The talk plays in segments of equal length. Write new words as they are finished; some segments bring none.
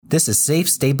This is Safe,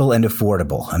 Stable, and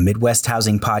Affordable, a Midwest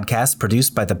housing podcast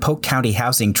produced by the Polk County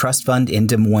Housing Trust Fund in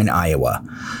Des Moines, Iowa.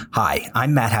 Hi,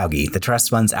 I'm Matt Hauge, the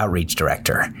Trust Fund's Outreach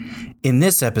Director. In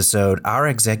this episode, our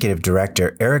Executive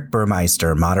Director, Eric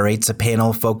Burmeister, moderates a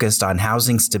panel focused on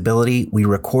housing stability we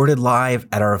recorded live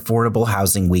at our Affordable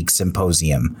Housing Week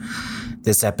Symposium.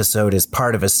 This episode is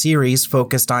part of a series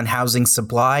focused on housing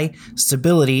supply,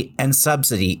 stability, and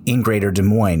subsidy in Greater Des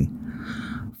Moines.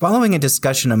 Following a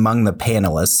discussion among the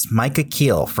panelists, Micah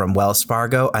Keel from Wells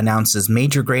Fargo announces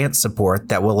major grant support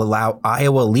that will allow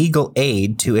Iowa Legal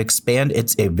Aid to expand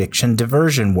its eviction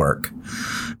diversion work.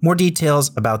 More details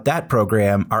about that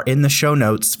program are in the show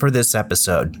notes for this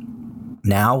episode.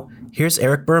 Now, here's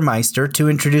Eric Burmeister to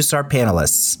introduce our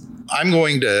panelists. I'm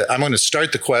going to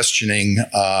start the questioning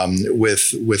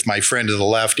with my friend to the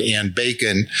left, Ann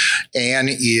Bacon. Ann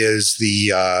is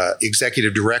the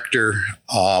executive director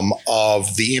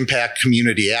of the Impact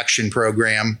Community Action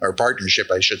Program, or partnership,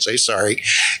 I should say. Sorry,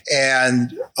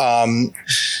 and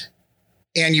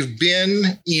you've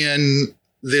been in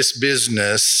this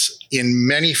business in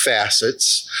many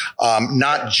facets,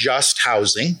 not just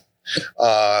housing,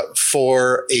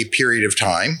 for a period of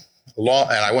time. And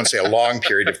I won't say a long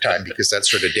period of time because that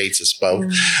sort of dates us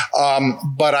both.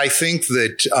 But I think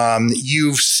that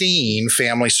you've seen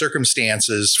family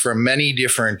circumstances from many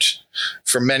different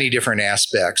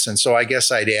aspects. And so I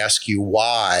guess I'd ask you,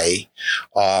 why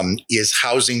is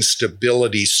housing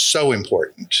stability so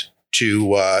important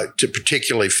to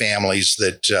particularly families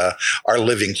that are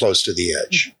living close to the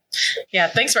edge? Yeah,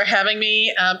 thanks for having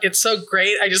me. It's so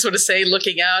great. I just want to say,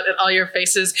 looking out at all your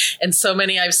faces and so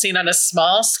many I've seen on a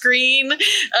small screen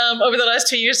over the last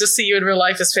 2 years, to see you in real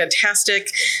life is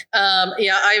fantastic.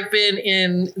 I've been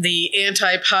in the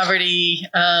anti-poverty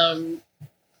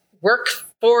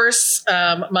workforce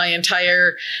my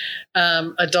entire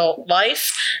adult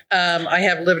life. I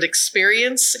have lived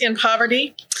experience in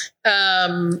poverty.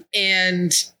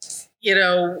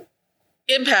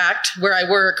 Impact, where I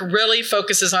work, really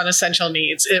focuses on essential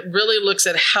needs. It really looks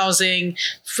at housing,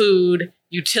 food,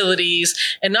 utilities,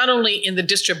 and not only in the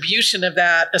distribution of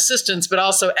that assistance, but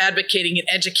also advocating and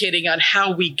educating on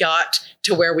how we got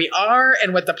to where we are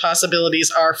and what the possibilities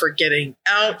are for getting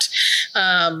out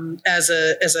as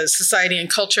a society and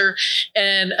culture.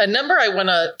 And a number I want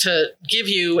to give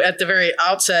you at the very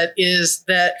outset is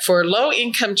that for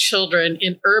low-income children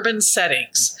in urban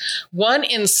settings, 1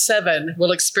 in 7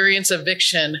 will experience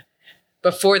eviction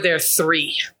before they're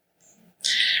 3.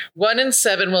 1 in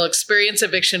 7 will experience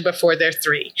eviction before they're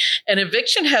 3. And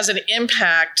eviction has an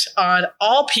impact on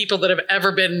all people that have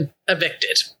ever been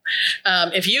evicted.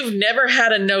 If you've never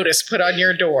had a notice put on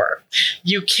your door,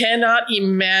 you cannot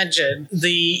imagine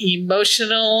the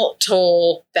emotional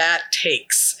toll that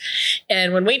takes.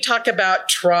 And when we talk about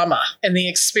trauma and the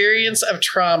experience of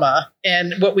trauma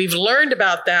and what we've learned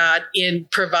about that in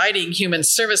providing human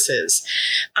services,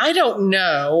 I don't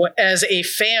know as a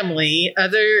family,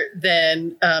 other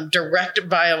than direct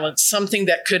violence, something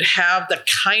that could have the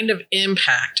kind of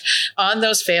impact on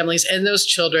those families and those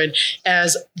children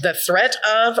as the threat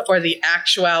of or the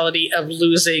actuality of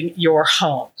losing your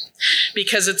home.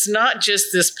 Because it's not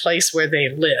just this place where they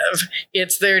live.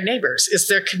 It's their neighbors. It's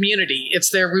their community.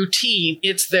 It's their routine.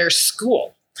 It's their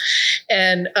school.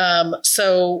 And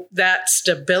so that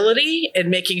stability and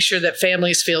making sure that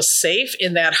families feel safe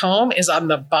in that home is on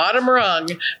the bottom rung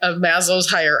of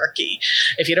Maslow's hierarchy.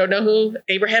 If you don't know who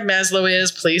Abraham Maslow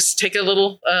is, please take a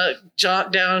little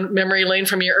jaunt down memory lane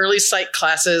from your early psych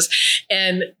classes.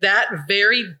 And that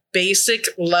very basic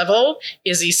level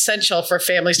is essential for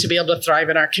families to be able to thrive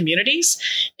in our communities.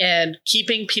 And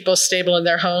keeping people stable in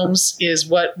their homes is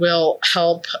what will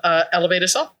help elevate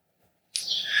us all.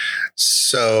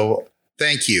 So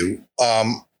thank you.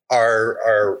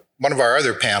 Our one of our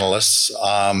other panelists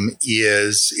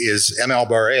is Amal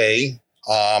Barre.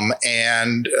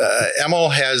 And Amal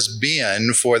has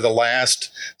been for the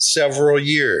last several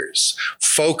years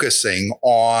focusing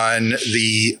on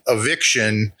the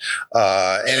eviction.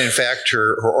 And in fact,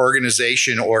 her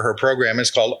organization or her program is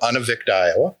called Unevict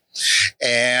Iowa.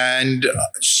 And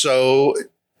so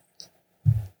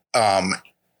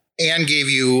Ann gave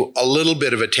you a little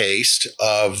bit of a taste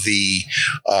of the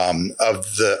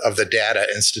data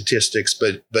and statistics,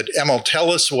 but Emil,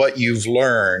 tell us what you've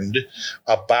learned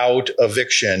about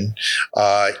eviction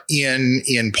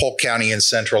in Polk County and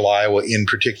Central Iowa, in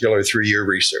particular, through your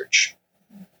research.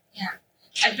 Yeah,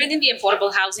 I've been in the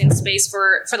affordable housing space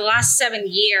for the last 7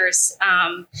 years,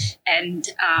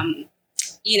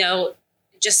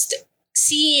 just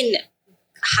seeing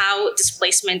how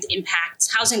displacement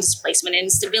impacts, housing displacement and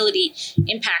instability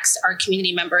impacts our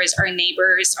community members, our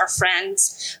neighbors, our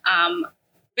friends.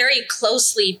 very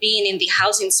closely being in the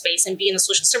housing space and being a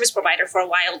social service provider for a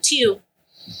while too,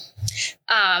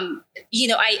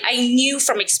 I knew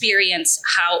from experience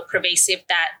how pervasive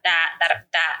that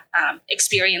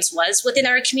experience was within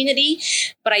our community,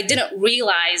 but I didn't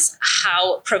realize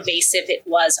how pervasive it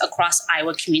was across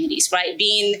Iowa communities. Right,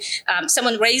 being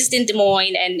someone raised in Des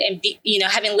Moines and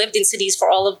having lived in cities for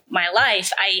all of my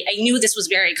life, I knew this was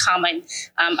very common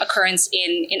occurrence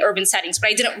in urban settings, but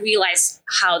I didn't realize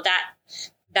how that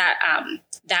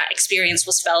experience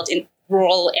was felt in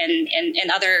rural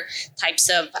and other types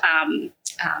of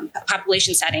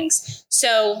population settings.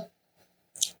 So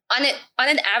on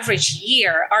an average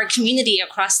year, our community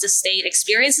across the state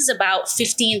experiences about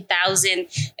 15,000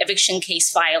 eviction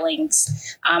case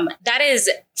filings. That is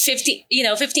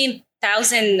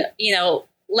 15,000,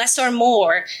 less or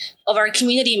more of our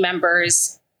community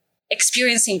members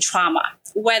experiencing trauma,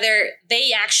 whether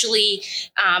they actually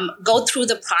go through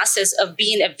the process of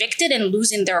being evicted and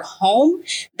losing their home.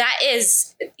 That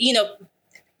is,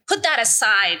 put that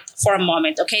aside for a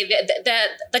moment, okay?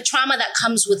 The trauma that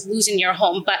comes with losing your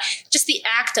home, but just the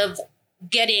act of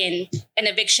getting an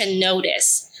eviction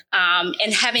notice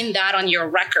and having that on your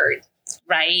record,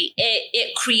 right?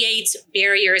 It creates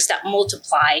barriers that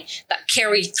multiply, that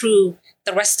carry through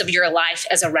the rest of your life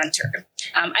as a renter.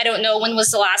 I don't know when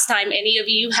was the last time any of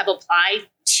you have applied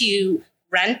to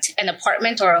rent an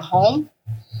apartment or a home.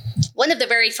 One of the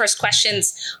very first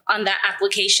questions on that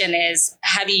application is,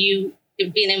 have you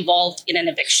been involved in an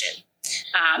eviction?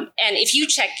 And if you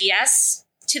check yes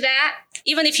to that,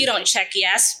 even if you don't check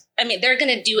yes, they're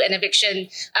going to do an eviction.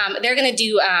 They're going to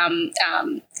do,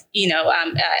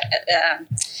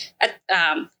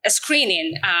 a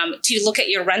screening to look at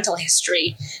your rental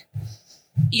history.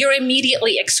 You're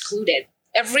immediately excluded.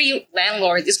 Every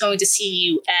landlord is going to see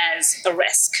you as a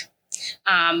risk.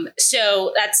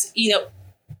 So that's,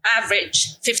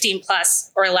 average 15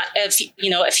 plus or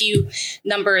a few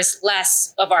numbers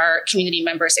less of our community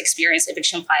members experience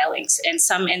eviction filings, and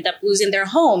some end up losing their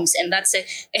homes. And that's a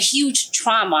huge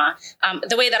trauma.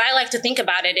 The way that I like to think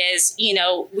about it is,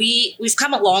 we've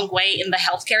come a long way in the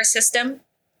healthcare system,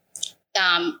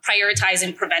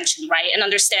 prioritizing prevention, right? And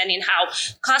understanding how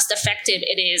cost effective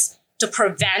it is to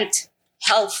prevent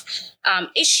health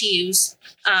issues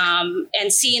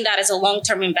and seeing that as a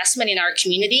long-term investment in our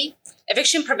community.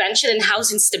 Eviction prevention and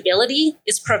housing stability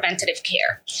is preventative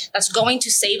care. That's going to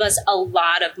save us a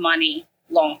lot of money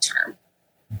long-term.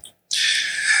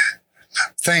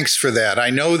 Thanks for that. I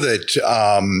know that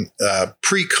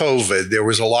pre-COVID, there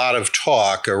was a lot of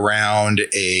talk around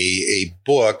a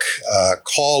book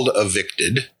called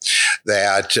Evicted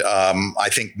that I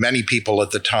think many people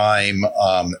at the time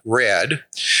read.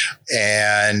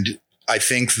 And I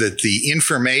think that the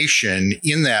information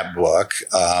in that book,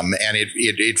 and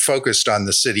it focused on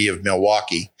the city of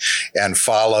Milwaukee and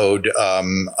followed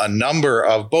a number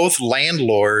of both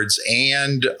landlords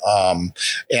and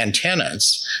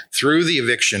tenants through the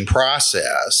eviction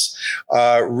process,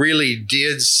 really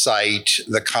did cite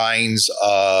the kinds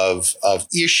of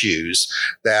issues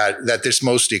that this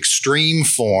most extreme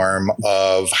form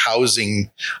of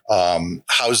housing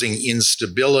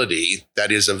instability, that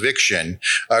is eviction,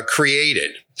 created.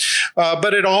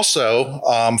 But it also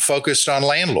focused on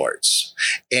landlords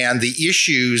and the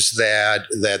issues that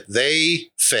they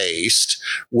faced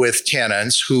with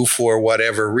tenants who, for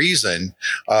whatever reason,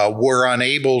 were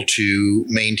unable to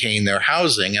maintain their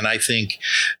housing. And I think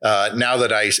now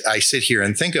that I sit here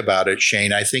and think about it,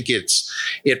 Shane, I think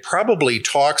it probably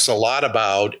talks a lot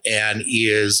about and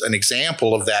is an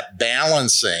example of that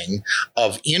balancing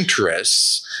of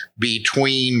interests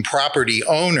between property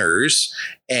owners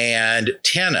and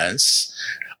tenants,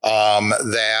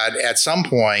 that at some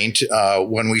point,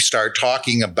 when we start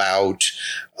talking about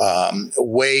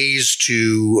ways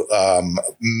to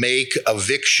make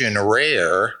eviction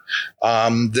rare,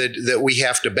 that we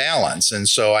have to balance. And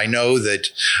so I know that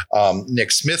Nick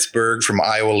Smithberg from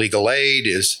Iowa Legal Aid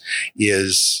is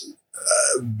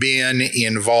been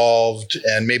involved,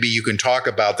 and maybe you can talk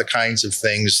about the kinds of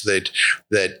things that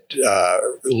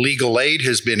legal aid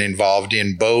has been involved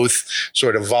in, both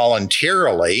sort of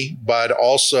voluntarily, but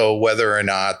also whether or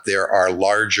not there are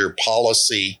larger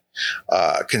policy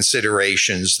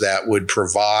considerations that would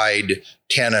provide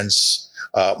tenants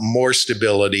more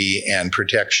stability and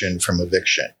protection from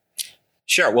eviction.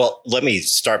 Sure. Well, let me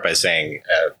start by saying,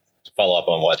 follow up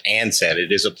on what Ann said.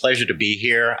 It is a pleasure to be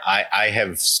here. I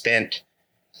have spent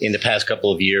in the past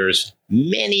couple of years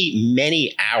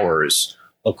many hours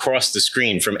across the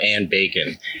screen from Ann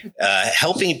Bacon,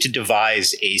 helping to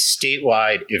devise a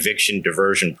statewide eviction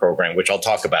diversion program, which I'll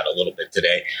talk about a little bit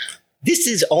today. This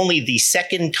is only the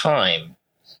second time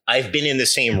I've been in the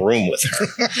same room with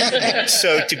her.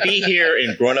 So to be here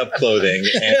in grown-up clothing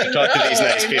and to talk to these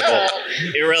nice people,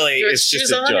 it really is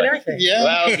just a joy. Yeah.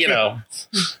 Well,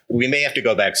 we may have to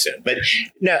go back soon. But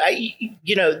no,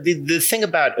 the thing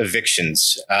about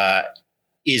evictions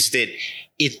is that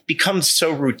it becomes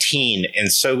so routine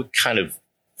and so kind of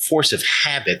force of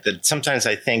habit that sometimes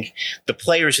I think the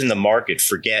players in the market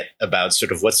forget about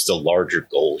sort of what's the larger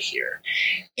goal here.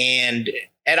 And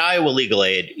at Iowa Legal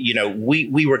Aid,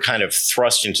 we were kind of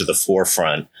thrust into the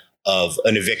forefront of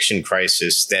an eviction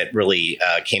crisis that really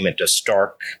came into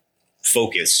stark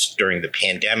focus during the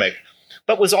pandemic,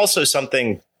 but was also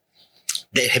something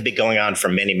that had been going on for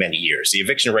many, many years. The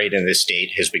eviction rate in this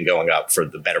state has been going up for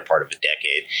the better part of a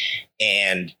decade.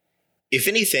 And if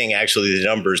anything, actually, the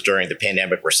numbers during the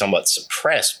pandemic were somewhat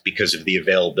suppressed because of the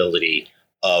availability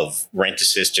of rent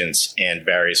assistance and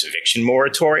various eviction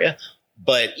moratoria.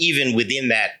 But even within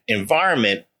that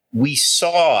environment, we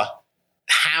saw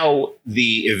how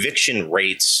the eviction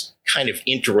rates kind of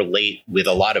interrelate with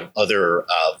a lot of other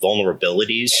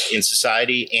vulnerabilities in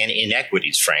society and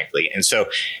inequities, frankly. And so,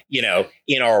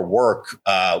 in our work,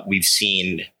 we've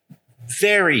seen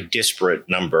very disparate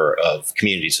number of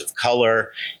communities of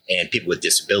color and people with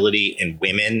disability and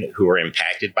women who are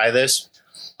impacted by this.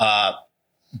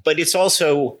 But it's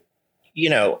also,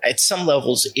 at some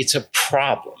levels, it's a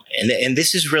problem. And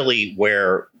this is really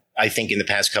where I think in the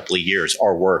past couple of years,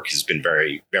 our work has been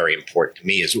very, very important to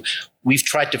me is we've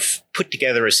tried to put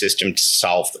together a system to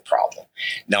solve the problem.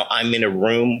 Now, I'm in a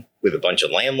room with a bunch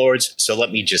of landlords. So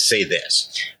let me just say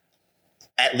this.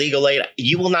 At Legal Aid,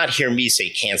 you will not hear me say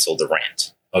cancel the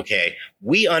rent. Okay.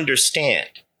 We understand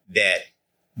that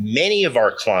many of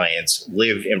our clients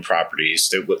live in properties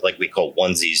that like we call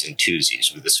onesies and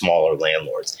twosies with the smaller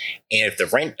landlords. And if the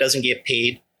rent doesn't get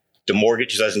paid, the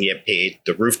mortgage doesn't get paid,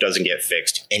 the roof doesn't get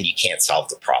fixed, and you can't solve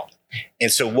the problem.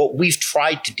 And so what we've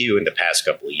tried to do in the past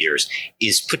couple of years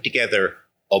is put together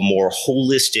a more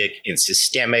holistic and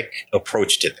systemic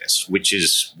approach to this, which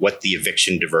is what the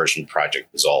Eviction Diversion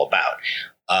Project was all about.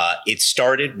 It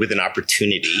started with an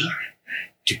opportunity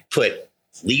to put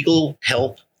legal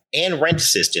help and rent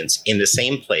assistance in the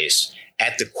same place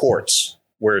at the courts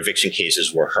where eviction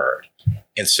cases were heard.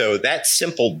 And so that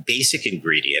simple basic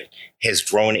ingredient has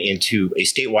grown into a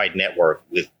statewide network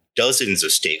with dozens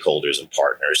of stakeholders and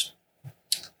partners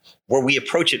where we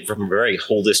approach it from a very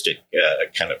holistic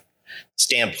kind of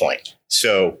standpoint.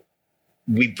 So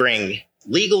we bring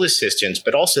legal assistance,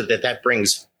 but also that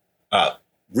brings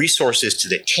resources to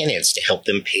the tenants to help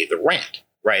them pay the rent,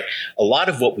 right? A lot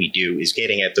of what we do is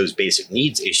getting at those basic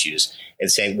needs issues and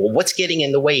saying, well, what's getting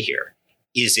in the way here?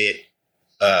 Is it,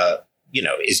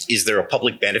 is there a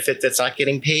public benefit that's not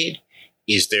getting paid?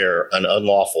 Is there an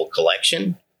unlawful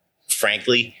collection?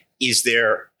 Frankly, is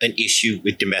there an issue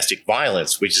with domestic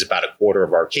violence, which is about a quarter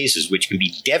of our cases, which can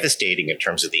be devastating in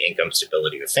terms of the income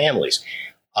stability of families?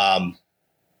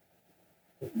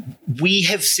 We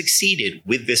have succeeded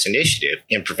with this initiative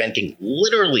in preventing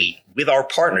literally with our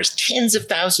partners tens of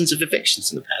thousands of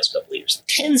evictions in the past couple of years,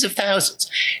 tens of thousands.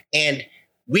 And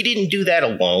we didn't do that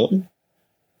alone.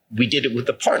 We did it with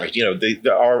the partners.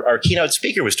 Our keynote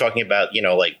speaker was talking about,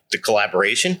 like the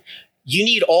collaboration. You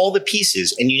need all the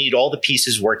pieces and you need all the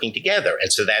pieces working together.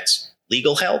 And so that's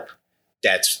legal help,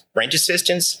 that's rent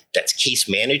assistance, that's case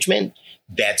management,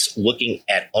 that's looking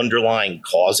at underlying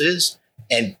causes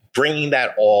and bringing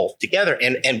that all together.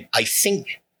 And I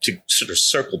think to sort of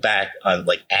circle back on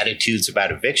like attitudes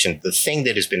about eviction, the thing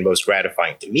that has been most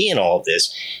gratifying to me in all of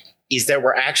this is that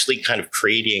we're actually kind of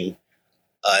creating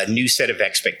a new set of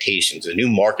expectations, a new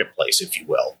marketplace, if you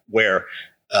will, where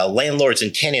landlords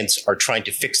and tenants are trying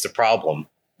to fix the problem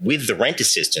with the rent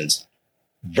assistance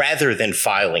rather than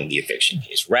filing the eviction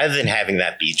case, rather than having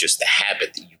that be just the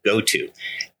habit that you go to.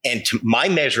 And to my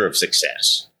measure of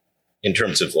success, in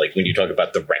terms of like when you talk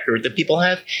about the record that people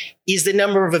have, is the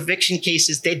number of eviction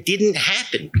cases that didn't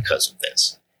happen because of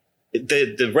this.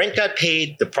 The rent got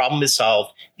paid, the problem is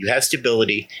solved, you have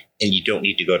stability, and you don't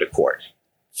need to go to court.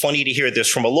 Funny to hear this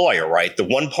from a lawyer, right? The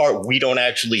one part we don't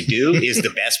actually do is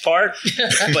the best part,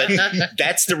 but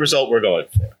that's the result we're going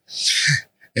for.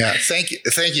 Yeah, thank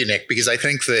you, Nick, because I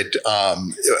think that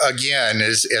again,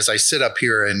 as I sit up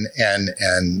here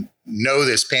and know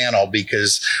this panel,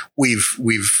 because we've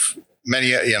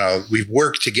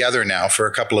worked together now for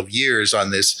a couple of years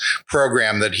on this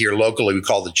program that here locally we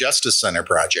call the Justice Center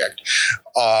Project.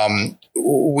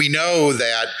 We know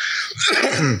that,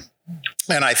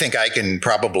 and I think I can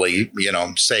probably,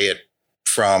 say it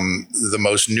from the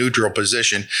most neutral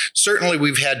position. Certainly,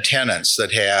 we've had tenants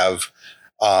that have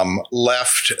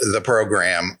left the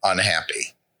program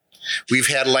unhappy. We've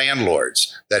had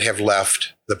landlords that have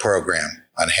left the program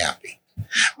unhappy.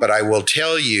 But I will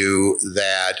tell you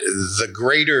that the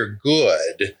greater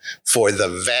good for the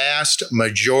vast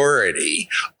majority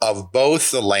of both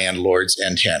the landlords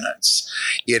and tenants,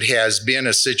 it has been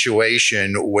a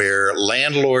situation where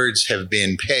landlords have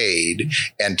been paid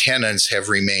and tenants have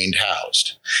remained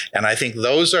housed. And I think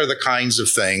those are the kinds of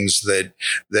things that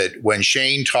when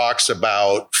Shane talks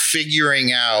about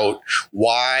figuring out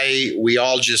why we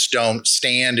all just don't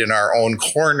stand in our own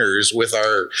corners with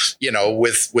our,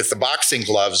 with the boxing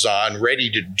gloves on, ready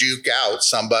to duke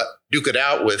it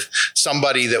out with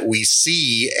somebody that we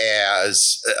see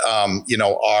as,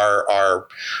 our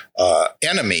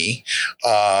enemy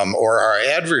or our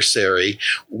adversary,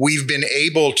 we've been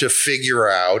able to figure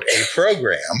out a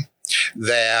program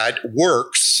that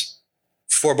works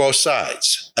for both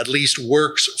sides, at least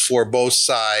works for both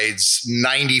sides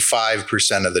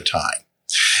 95% of the time.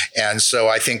 And so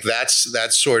I think that's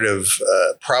sort of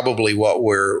probably what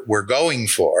we're going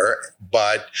for.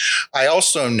 But I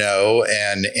also know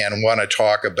and want to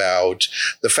talk about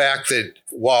the fact that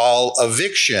while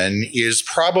eviction is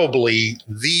probably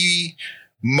the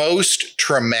most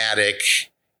traumatic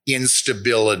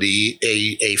instability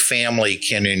a family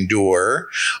can endure,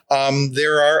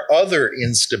 there are other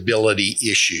instability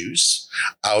issues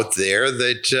out there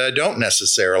that don't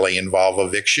necessarily involve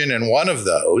eviction. And one of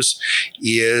those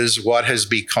is what has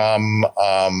become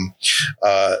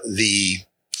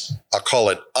I'll call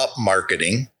it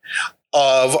upmarketing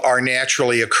of our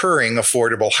naturally occurring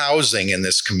affordable housing in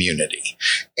this community.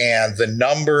 And the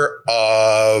number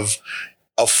of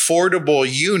affordable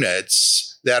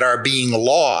units that are being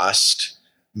lost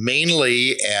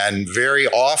mainly and very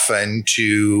often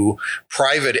to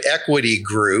private equity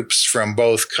groups from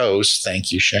both coasts.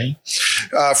 Thank you, Shane.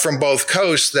 From both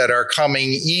coasts that are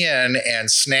coming in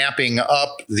and snapping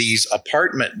up these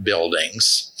apartment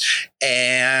buildings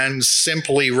and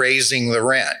simply raising the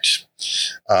rent.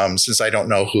 Since I don't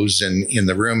know who's in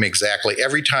the room exactly,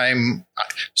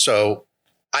 so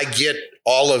I get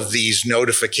all of these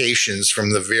notifications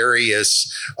from the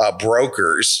various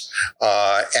brokers.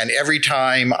 And every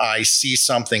time I see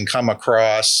something come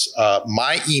across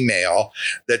my email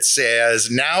that says,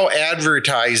 now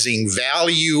advertising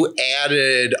value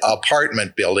added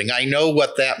apartment building, I know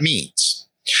what that means.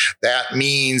 That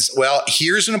means, well,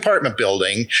 here's an apartment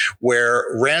building where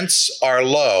rents are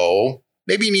low,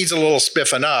 maybe needs a little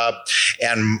spiffing up.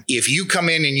 And if you come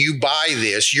in and you buy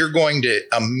this, you're going to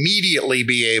immediately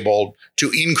be able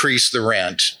to increase the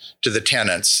rent to the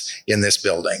tenants in this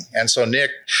building. And so,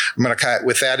 Nick, I'm going to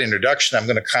with that introduction, I'm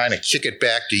going to kind of kick it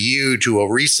back to you to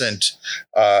a recent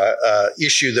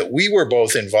issue that we were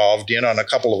both involved in on a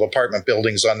couple of apartment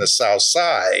buildings on the south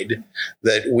side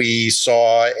that we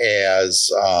saw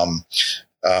as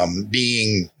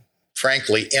being,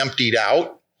 frankly, emptied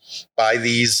out by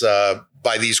these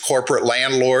corporate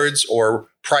landlords or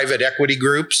private equity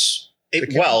groups.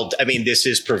 This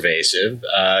is pervasive,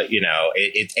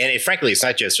 frankly, it's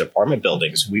not just apartment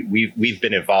buildings. We've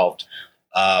been involved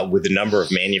with a number of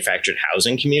manufactured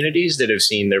housing communities that have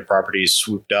seen their properties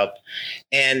swooped up.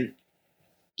 And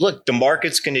look, the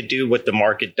market's going to do what the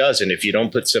market does. And if you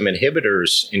don't put some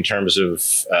inhibitors in terms of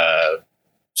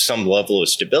some level of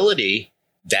stability,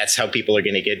 that's how people are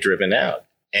going to get driven out.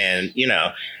 And,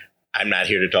 I'm not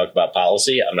here to talk about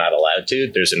policy. I'm not allowed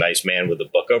to. There's a nice man with a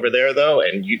book over there, though.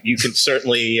 And you can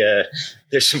certainly,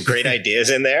 there's some great ideas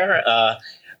in there.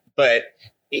 But,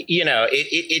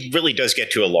 it really does get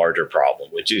to a larger problem,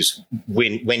 which is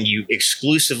when you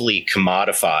exclusively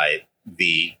commodify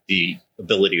the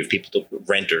ability of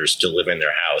renters to live in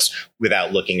their house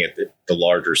without looking at the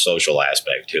larger social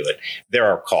aspect to it. There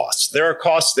are costs. There are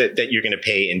costs that you're going to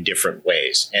pay in different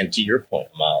ways. And to your point,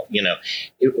 Amal,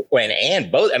 when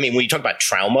you talk about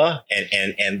trauma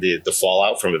and the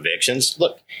fallout from evictions,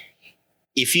 look,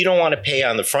 if you don't want to pay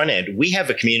on the front end, we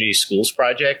have a community schools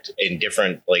project in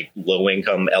different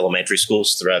low-income elementary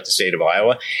schools throughout the state of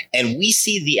Iowa. And we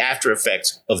see the after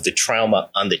effects of the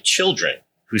trauma on the children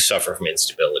who suffer from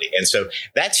instability. And so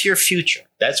that's your future.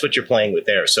 That's what you're playing with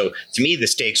there. So to me, the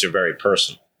stakes are very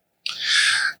personal.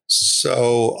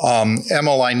 So,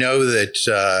 Amal, I know that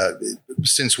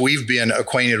since we've been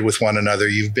acquainted with one another,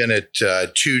 you've been at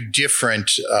two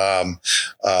different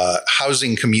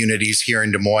housing communities here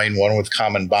in Des Moines, one with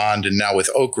Common Bond and now with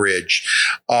Oak Ridge.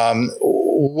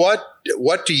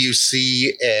 What do you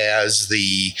see as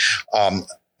the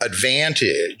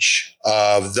advantage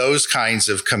of those kinds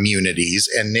of communities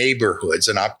and neighborhoods,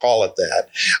 and I'll call it that,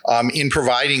 in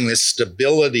providing this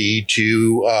stability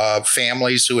to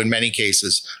families who in many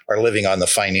cases are living on the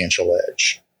financial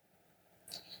edge?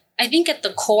 I think at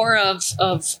the core of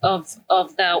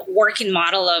the working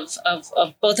model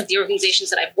of both of the organizations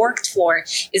that I've worked for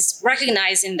is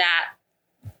recognizing that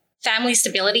family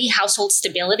stability, household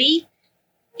stability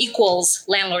equals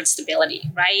landlord stability,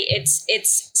 right?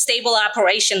 It's stable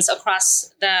operations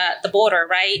across the border,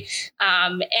 right?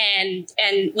 And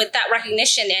with that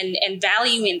recognition and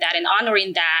valuing that and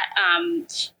honoring that,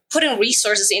 putting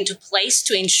resources into place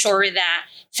to ensure that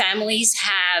families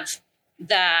have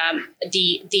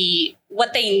the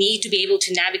what they need to be able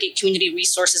to navigate community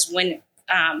resources when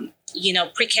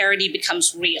precarity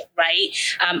becomes real, right?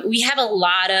 We have a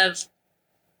lot of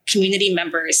community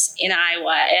members in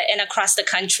Iowa and across the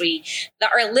country that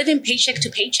are living paycheck to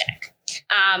paycheck.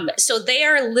 So they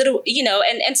are little,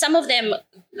 and some of them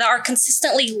are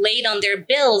consistently late on their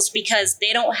bills because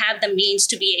they don't have the means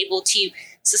to be able to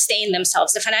sustain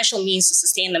themselves, the financial means to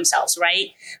sustain themselves,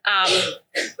 right?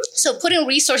 So putting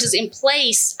resources in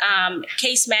place,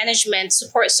 case management,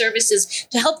 support services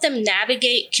to help them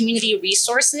navigate community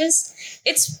resources.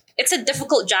 It's a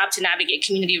difficult job to navigate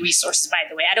community resources, by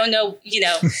the way. I don't know,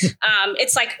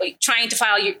 it's like trying to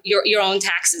file your own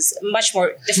taxes, much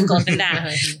more difficult than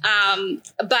that.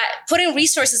 But putting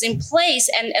resources in place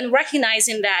and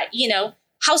recognizing that,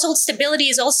 household stability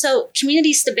is also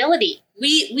community stability.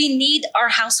 We need our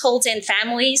households and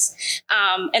families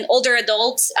and older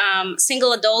adults,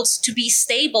 single adults to be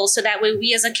stable so that way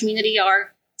we as a community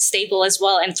are stable as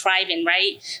well and thriving,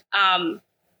 right?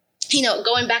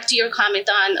 Going back to your comment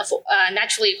on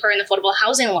naturally occurring affordable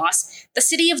housing loss, the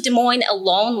city of Des Moines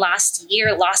alone last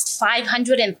year lost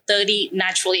 530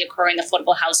 naturally occurring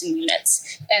affordable housing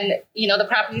units. And, the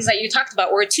properties that you talked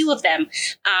about were two of them.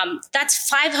 That's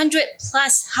 500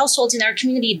 plus households in our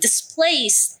community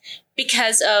displaced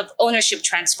because of ownership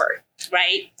transfer,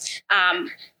 right?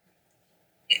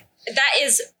 That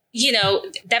is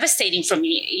devastating for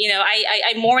me.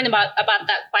 I mourn about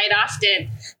that quite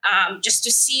often, just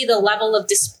to see the level of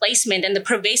displacement and the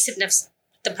pervasiveness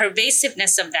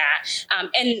of that.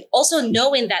 And also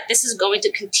knowing that this is going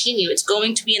to continue. It's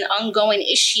going to be an ongoing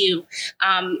issue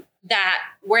that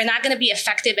we're not going to be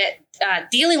effective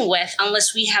at dealing with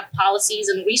unless we have policies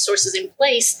and resources in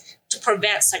place to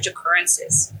prevent such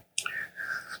occurrences.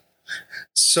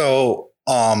 So,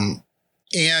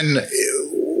 and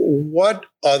what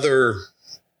other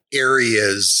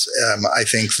areas, I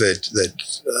think that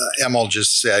Amal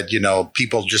just said,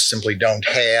 people just simply don't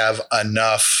have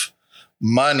enough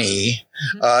money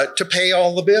to pay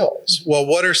all the bills. Well,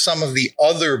 what are some of the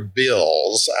other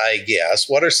bills, I guess?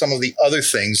 What are some of the other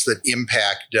things that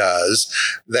impact does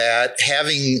that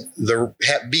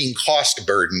being cost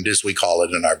burdened, as we call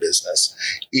it in our business,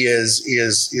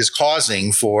 is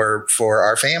causing for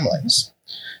our families?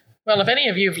 Well, if any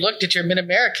of you have looked at your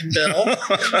Mid-American bill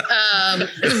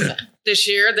this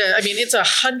year, it's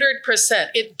 100%.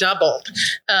 It doubled.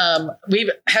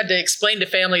 We've had to explain to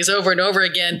families over and over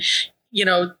again,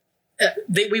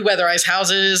 we weatherize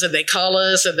houses and they call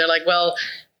us and they're like, well,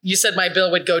 you said my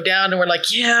bill would go down. And we're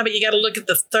like, yeah, but you got to look at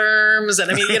the therms. And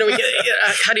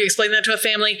how do you explain that to a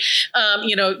family?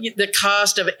 The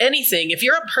cost of anything. If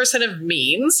you're a person of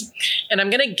means, and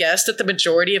I'm going to guess that the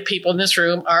majority of people in this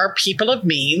room are people of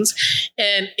means,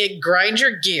 and it grinds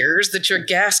your gears that your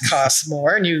gas costs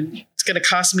more and it's going to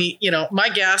cost me, my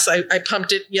gas, I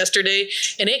pumped it yesterday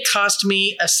and it cost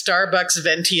me a Starbucks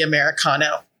venti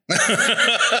Americano.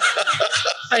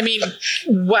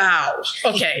 Wow.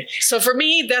 Okay. So for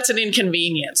me, that's an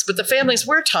inconvenience. But the families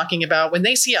we're talking about, when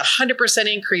they see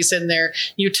 100% increase in their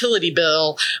utility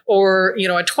bill or,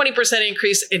 a 20%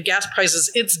 increase in gas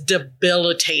prices, it's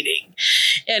debilitating.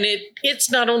 And it's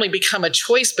not only become a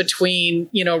choice between,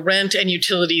 rent and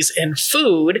utilities and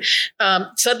food.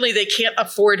 Suddenly they can't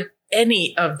afford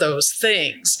any of those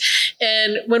things.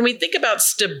 And when we think about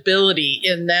stability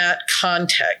in that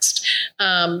context,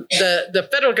 the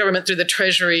federal government through the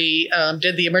Treasury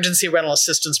did the Emergency Rental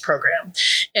Assistance Program.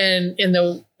 And in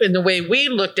the way we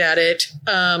looked at it,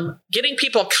 getting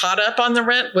people caught up on the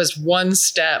rent was one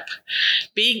step.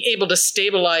 Being able to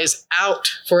stabilize out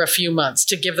for a few months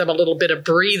to give them a little bit of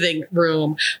breathing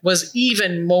room was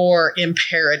even more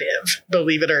imperative,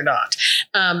 believe it or not,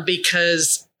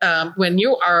 because when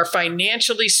you are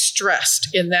financially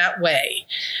stressed in that way,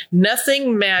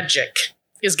 nothing magic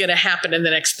is going to happen in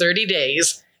the next 30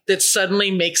 days that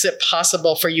suddenly makes it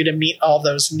possible for you to meet all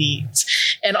those needs.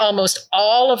 And almost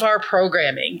all of our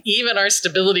programming, even our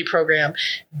stability program,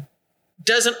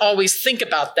 doesn't always think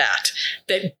about that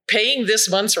paying this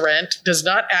month's rent does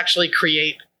not actually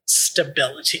create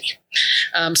stability.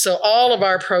 So all of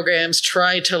our programs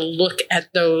try to look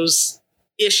at those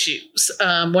issues.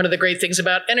 One of the great things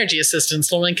about energy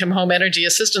assistance, low-income home energy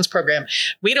assistance program,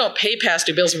 we don't pay past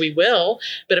due bills. We will,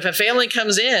 but if a family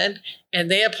comes in and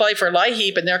they apply for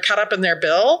LIHEAP and they're caught up in their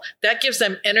bill, that gives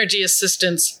them energy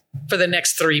assistance for the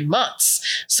next 3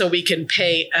 months, so we can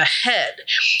pay ahead.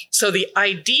 So the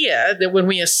idea that when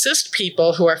we assist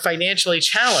people who are financially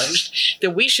challenged,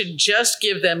 that we should just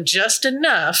give them just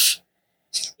enough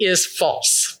is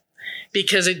false,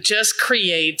 because it just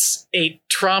creates a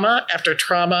trauma after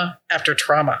trauma after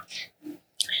trauma.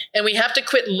 And we have to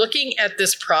quit looking at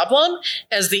this problem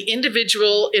as the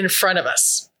individual in front of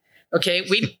us. Okay,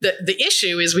 the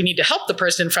issue is we need to help the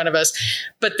person in front of us,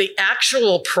 but the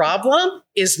actual problem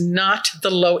is not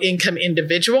the low-income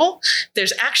individual.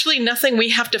 There's actually nothing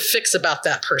we have to fix about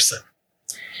that person.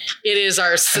 It is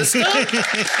our system.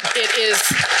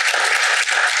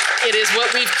 It is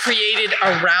what we've created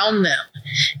around them.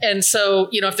 And so,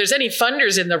 if there's any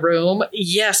funders in the room,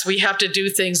 yes, we have to do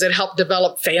things that help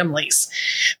develop families.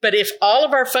 But if all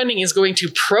of our funding is going to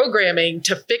programming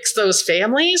to fix those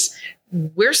families,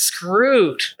 we're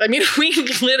screwed. I mean, we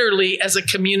literally as a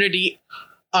community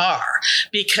are,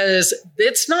 because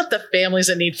it's not the families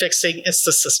that need fixing, it's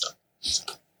the system.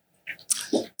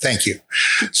 Thank you.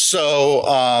 So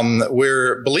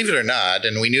believe it or not,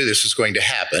 and we knew this was going to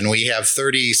happen, we have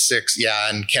 36,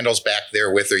 and Kendall's back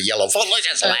there with her yellow phone.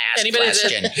 Anybody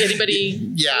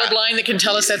colorblind that can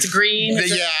tell us that's green?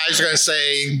 I was going to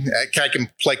say, I can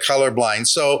play colorblind.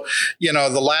 So,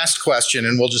 the last question,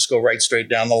 and we'll just go right straight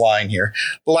down the line here.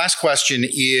 The last question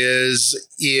is,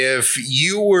 if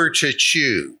you were to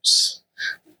choose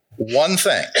one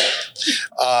thing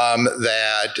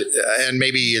and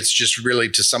maybe it's just really,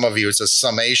 to some of you, it's a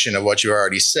summation of what you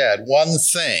already said. One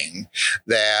thing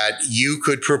that you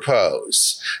could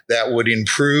propose that would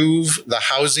improve the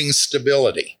housing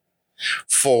stability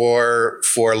for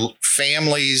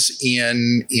families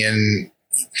in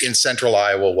central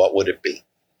Iowa, what would it be?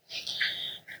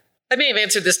 I may have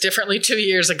answered this differently 2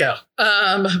 years ago,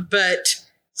 but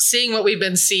seeing what we've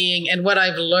been seeing and what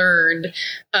I've learned,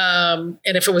 and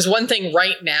if it was one thing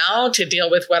right now to deal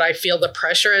with what I feel the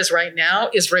pressure is right now,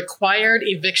 is required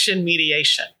eviction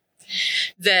mediation.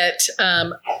 That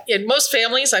in most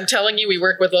families, I'm telling you, we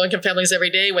work with low-income families every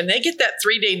day. When they get that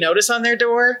 3-day notice on their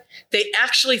door, they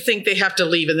actually think they have to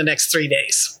leave in the next 3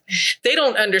 days. They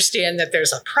don't understand that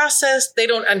there's a process. They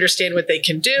don't understand what they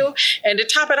can do. And to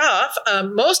top it off,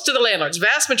 most of the landlords,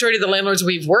 vast majority of the landlords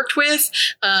we've worked with,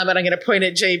 and I'm going to point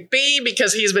at JB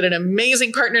because he's been an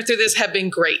amazing partner through this, have been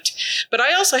great. But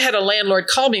I also had a landlord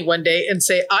call me one day and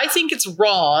say, I think it's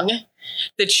wrong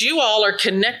that you all are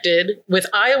connected with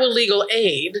Iowa Legal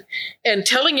Aid and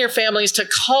telling your families to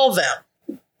call them.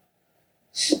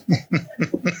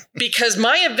 Because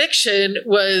my eviction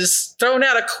was thrown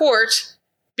out of court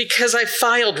because I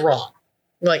filed wrong.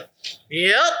 I'm like,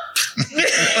 yep,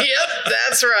 yep,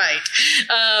 that's right.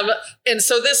 And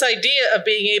so this idea of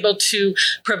being able to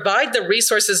provide the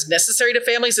resources necessary to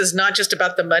families is not just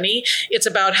about the money. It's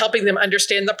about helping them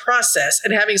understand the process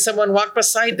and having someone walk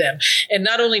beside them, and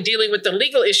not only dealing with the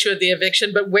legal issue of the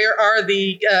eviction, but where are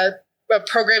the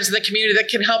programs in the community that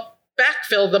can help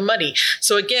backfill the money.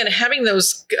 So again, having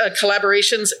those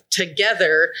collaborations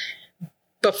together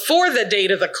before the date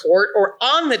of the court or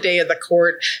on the day of the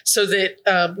court, so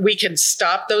that we can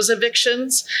stop those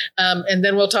evictions. And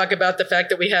then we'll talk about the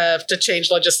fact that we have to change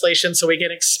legislation so we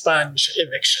can expunge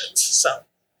evictions. So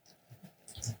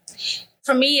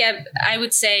for me, I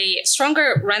would say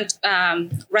stronger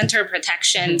renter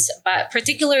protections, but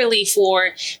particularly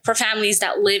for families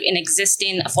that live in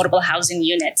existing affordable housing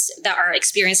units that are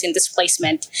experiencing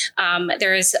displacement.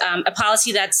 There is a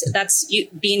policy that's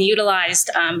being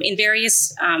utilized in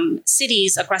various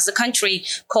cities across the country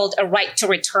called a right to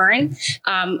return,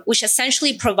 which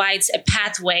essentially provides a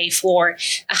pathway for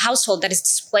a household that is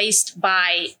displaced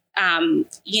by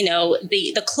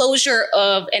the closure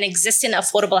of an existing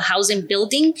affordable housing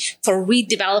building for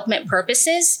redevelopment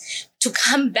purposes to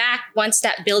come back once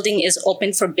that building is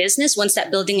open for business, once that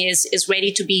building is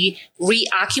ready to be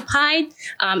reoccupied.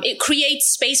 It creates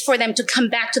space for them to come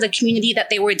back to the community that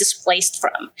they were displaced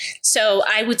from. So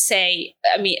I would say,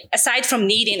 aside from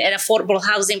needing an affordable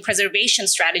housing preservation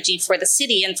strategy for the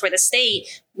city and for the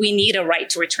state, we need a right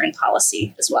to return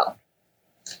policy as well.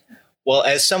 Well,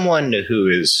 as someone who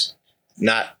is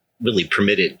not really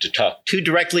permitted to talk too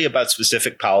directly about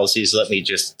specific policies, let me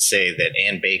just say that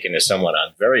Ann Bacon is someone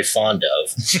I'm very fond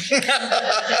of.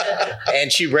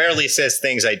 And she rarely says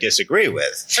things I disagree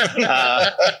with. And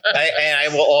I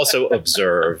will also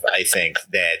observe, I think,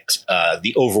 that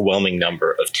the overwhelming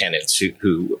number of tenants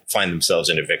who find themselves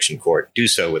in eviction court do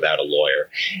so without a lawyer.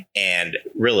 And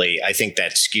really, I think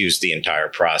that skews the entire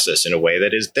process in a way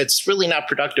that's really not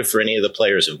productive for any of the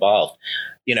players involved.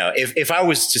 You know, if I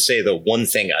was to say the one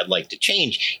thing I'd like to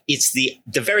change, it's the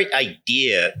very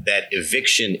idea that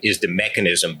eviction is the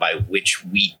mechanism by which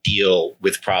we deal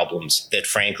with problems that,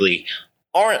 frankly,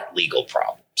 aren't legal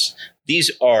problems.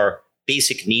 These are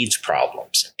basic needs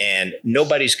problems, and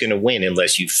nobody's going to win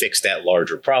unless you fix that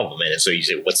larger problem. And so you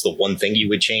say, what's the one thing you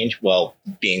would change? Well,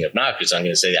 being obnoxious, I'm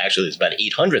going to say actually there's about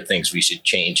 800 things we should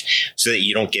change so that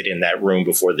you don't get in that room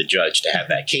before the judge to have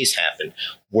that case happen,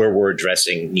 where we're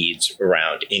addressing needs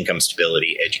around income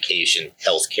stability, education,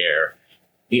 healthcare,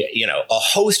 you know, a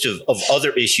host of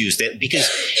other issues that,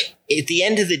 because at the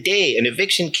end of the day, an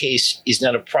eviction case is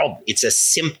not a problem. It's a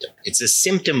symptom. It's a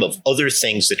symptom of other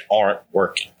things that aren't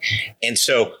working. And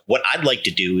so what I'd like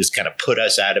to do is kind of put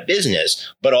us out of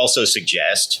business, but also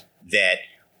suggest that,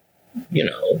 you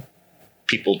know,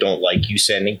 people don't like you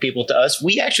sending people to us.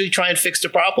 We actually try and fix the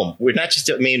problem. We're not just,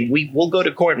 we'll go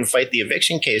to court and fight the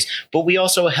eviction case, but we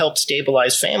also help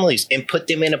stabilize families and put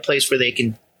them in a place where they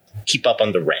can keep up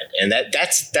on the rent. And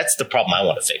that's the problem I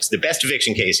want to fix. The best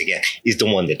eviction case, again, is the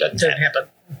one that doesn't happen.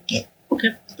 Yeah.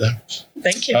 Okay.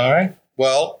 Thank you. All right.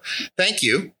 Well, thank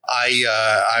you.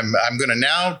 I'm going to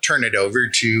now turn it over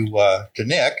to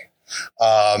Nick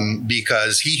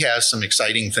because he has some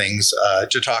exciting things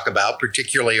to talk about,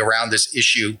 particularly around this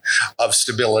issue of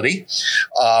stability.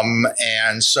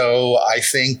 And so I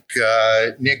think,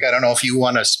 Nick, I don't know if you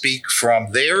want to speak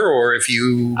from there or if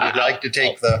you would like to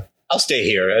take I'll stay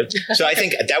here. So I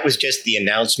think that was just the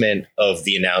announcement of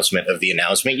the announcement of the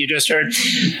announcement you just heard.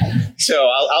 So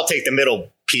I'll take the middle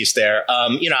piece there.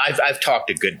 You know, I've talked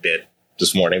a good bit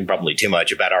this morning, probably too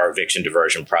much, about our eviction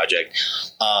diversion project.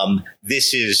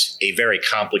 This is a very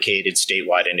complicated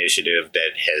statewide initiative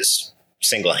that has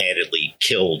single-handedly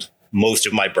killed most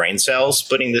of my brain cells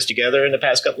putting this together in the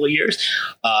past couple of years.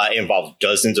 It involved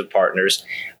dozens of partners.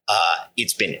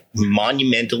 It's been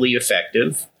monumentally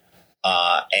effective.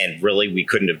 And really, we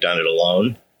couldn't have done it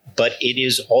alone. But it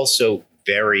is also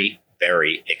very,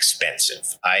 very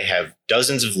expensive. I have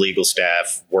dozens of legal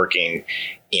staff working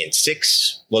in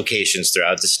 6 locations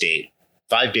throughout the state,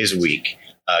 5 days a week,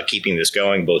 keeping this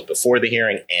going both before the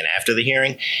hearing and after the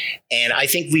hearing. And I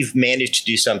think we've managed to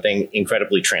do something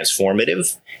incredibly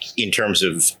transformative in terms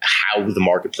of how the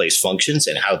marketplace functions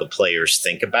and how the players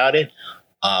think about it.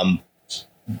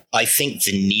 I think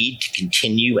the need to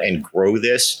continue and grow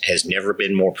this has never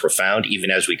been more profound,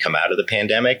 even as we come out of the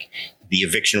pandemic. The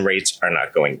eviction rates are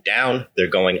not going down, they're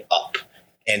going up.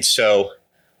 And so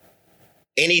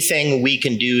anything we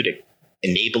can do to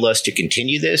enable us to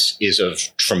continue this is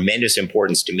of tremendous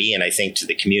importance to me, and I think to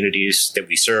the communities that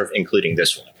we serve, including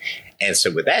this one. And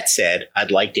so with that said,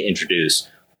 I'd like to introduce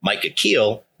Micah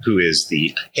Keel, who is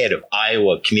the head of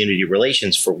Iowa Community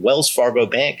Relations for Wells Fargo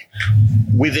Bank,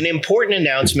 with an important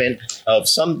announcement of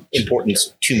some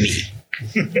importance to me.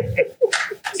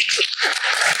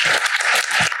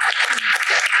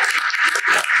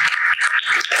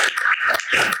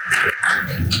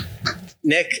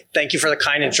 Nick, thank you for the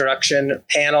kind introduction.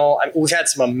 Panel, we've had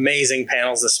some amazing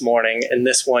panels this morning, and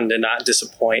this one did not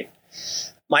disappoint.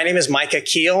 My name is Micah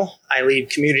Keel. I lead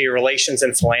community relations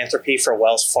and philanthropy for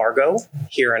Wells Fargo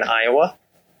here in Iowa.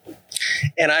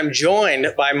 And I'm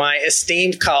joined by my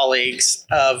esteemed colleagues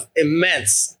of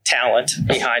immense talent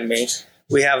behind me.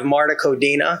 We have Marta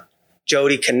Codina,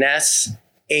 Jody Kness,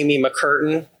 Amy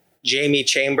McCurtain, Jamie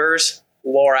Chambers,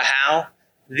 Laura Howe.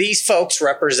 These folks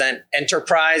represent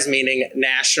enterprise, meaning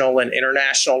national and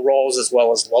international roles, as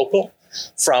well as local,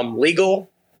 from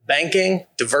legal, banking,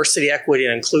 diversity, equity,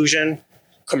 and inclusion,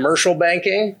 commercial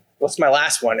banking, what's my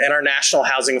last one, and our national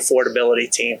housing affordability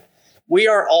team. We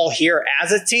are all here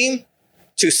as a team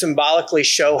to symbolically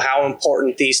show how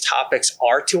important these topics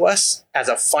are to us as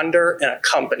a funder and a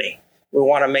company. We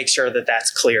want to make sure that that's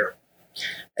clear.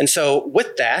 And so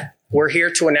with that, we're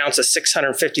here to announce a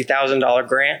 $650,000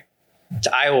 grant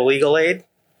to Iowa Legal Aid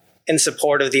in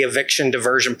support of the eviction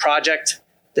diversion project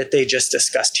that they just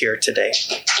discussed here today.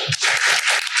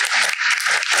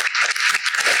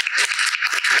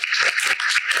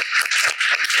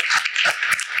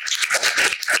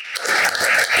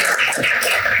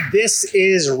 This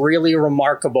is really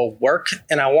remarkable work,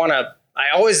 and I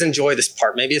always enjoy this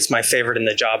part. Maybe it's my favorite in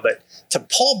the job, but to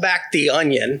pull back the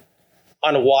onion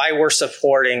on why we're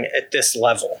supporting at this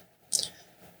level.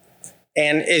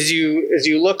 And as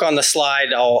you look on the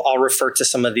slide, I'll refer to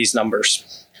some of these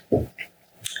numbers.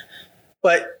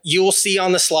 But you'll see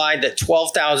on the slide that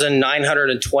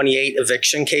 12,928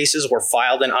 eviction cases were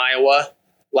filed in Iowa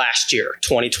last year,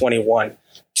 2021.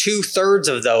 2/3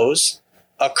 of those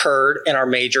occurred in our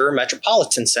major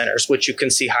metropolitan centers, which you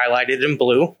can see highlighted in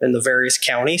blue in the various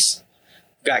counties.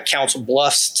 We've got Council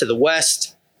Bluffs to the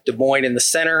west, Des Moines in the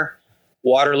center,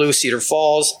 Waterloo, Cedar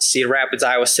Falls, Cedar Rapids,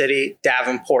 Iowa City,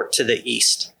 Davenport to the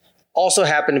east. Also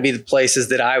happen to be the places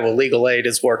that Iowa Legal Aid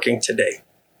is working today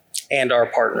and our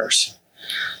partners.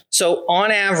 So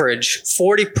on average,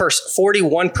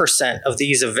 41% of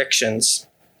these evictions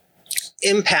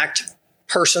impact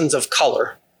persons of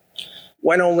color,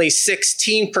 when only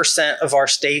 16% of our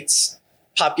state's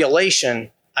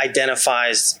population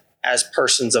identifies as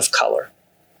persons of color.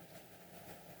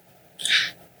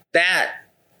 That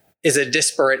is a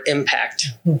disparate impact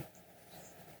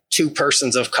to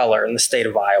persons of color in the state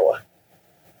of Iowa.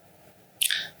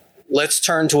 Let's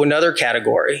turn to another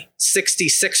category.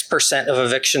 66% of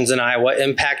evictions in Iowa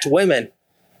impact women,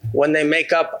 when they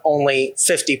make up only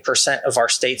 50% of our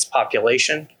state's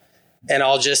population. And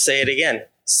I'll just say it again,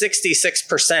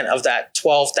 66% of that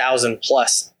 12,000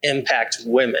 plus impact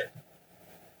women.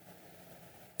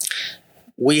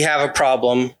 We have a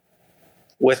problem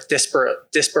with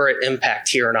disparate impact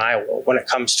here in Iowa when it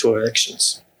comes to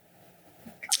evictions.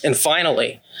 And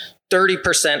finally,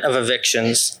 30% of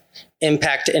evictions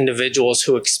impact individuals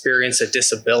who experience a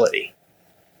disability.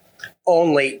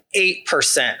 Only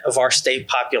 8% of our state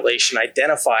population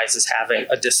identifies as having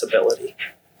a disability.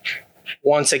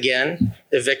 Once again,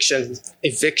 evictions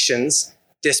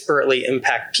disparately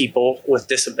impact people with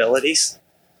disabilities,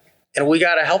 and we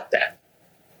got to help that.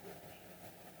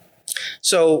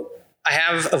 So I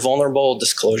have a vulnerable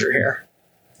disclosure here.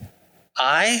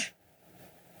 I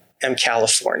am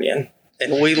Californian,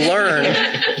 and we learned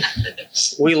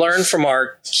from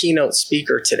our keynote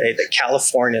speaker today that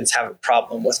Californians have a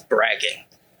problem with bragging.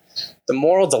 The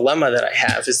moral dilemma that I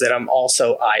have is that I'm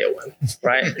also Iowan,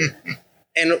 right?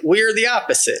 And we're the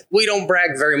opposite. We don't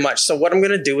brag very much. So what I'm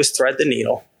going to do is thread the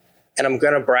needle, and I'm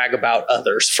going to brag about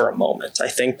others for a moment. I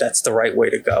think that's the right way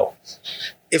to go.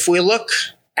 If we look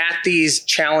at these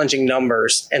challenging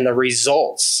numbers and the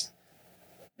results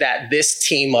that this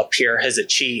team up here has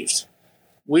achieved,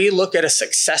 we look at a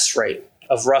success rate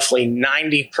of roughly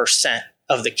 90%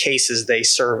 of the cases they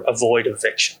serve avoid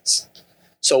evictions.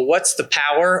 So what's the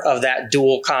power of that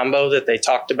dual combo that they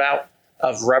talked about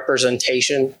of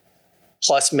representation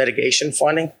plus mitigation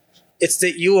funding? It's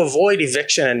that you avoid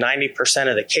eviction in 90%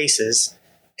 of the cases.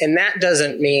 And that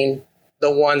doesn't mean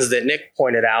the ones that Nick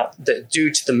pointed out that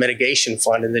due to the mitigation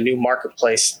fund in the new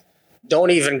marketplace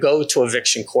don't even go to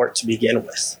eviction court to begin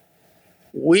with.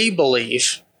 We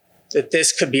believe that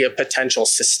this could be a potential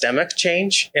systemic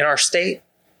change in our state,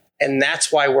 and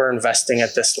that's why we're investing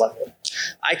at this level.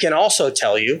 I can also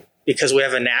tell you, because we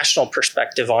have a national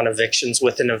perspective on evictions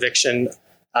with an eviction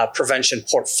prevention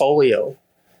portfolio,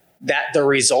 that the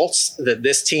results that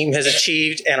this team has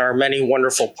achieved and our many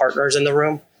wonderful partners in the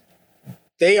room,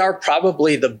 they are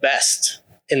probably the best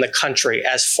in the country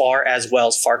as far as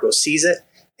Wells Fargo sees it.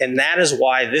 And that is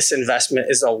why this investment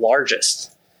is the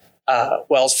largest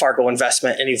Wells Fargo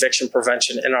investment in eviction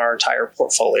prevention in our entire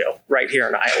portfolio right here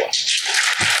in Iowa.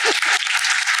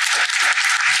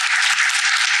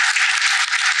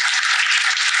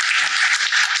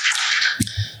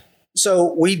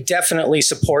 So we definitely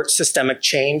support systemic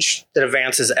change that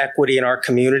advances equity in our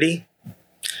community.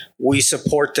 We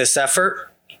support this effort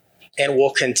and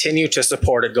will continue to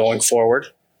support it going forward.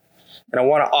 And I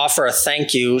want to offer a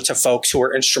thank you to folks who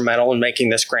were instrumental in making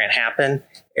this grant happen.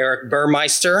 Eric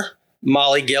Burmeister,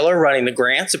 Molly Giller running the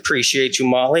grants. Appreciate you,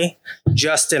 Molly.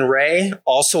 Justin Ray,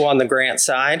 also on the grant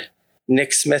side.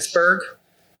 Nick Smithberg.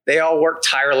 They all worked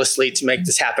tirelessly to make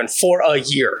this happen for a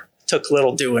year. Took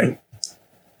little doing.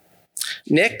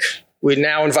 Nick, we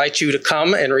now invite you to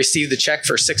come and receive the check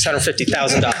for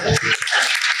 $650,000.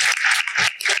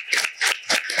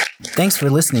 Thanks for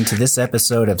listening to this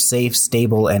episode of Safe,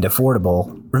 Stable, and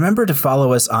Affordable. Remember to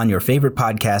follow us on your favorite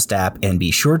podcast app and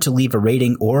be sure to leave a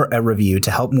rating or a review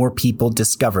to help more people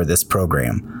discover this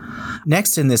program.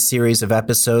 Next in this series of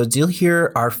episodes, you'll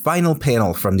hear our final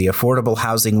panel from the Affordable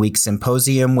Housing Week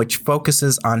Symposium, which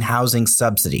focuses on housing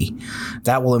subsidy.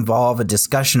 That will involve a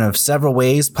discussion of several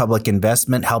ways public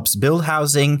investment helps build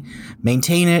housing,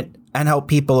 maintain it, and help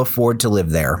people afford to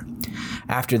live there.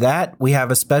 After that, we have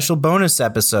a special bonus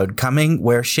episode coming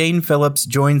where Shane Phillips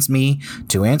joins me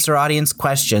to answer audience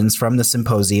questions from the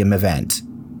symposium event.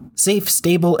 Safe,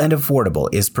 Stable, and Affordable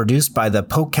is produced by the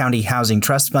Polk County Housing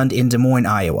Trust Fund in Des Moines,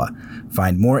 Iowa.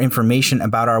 Find more information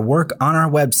about our work on our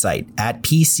website at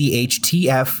pchtf.org.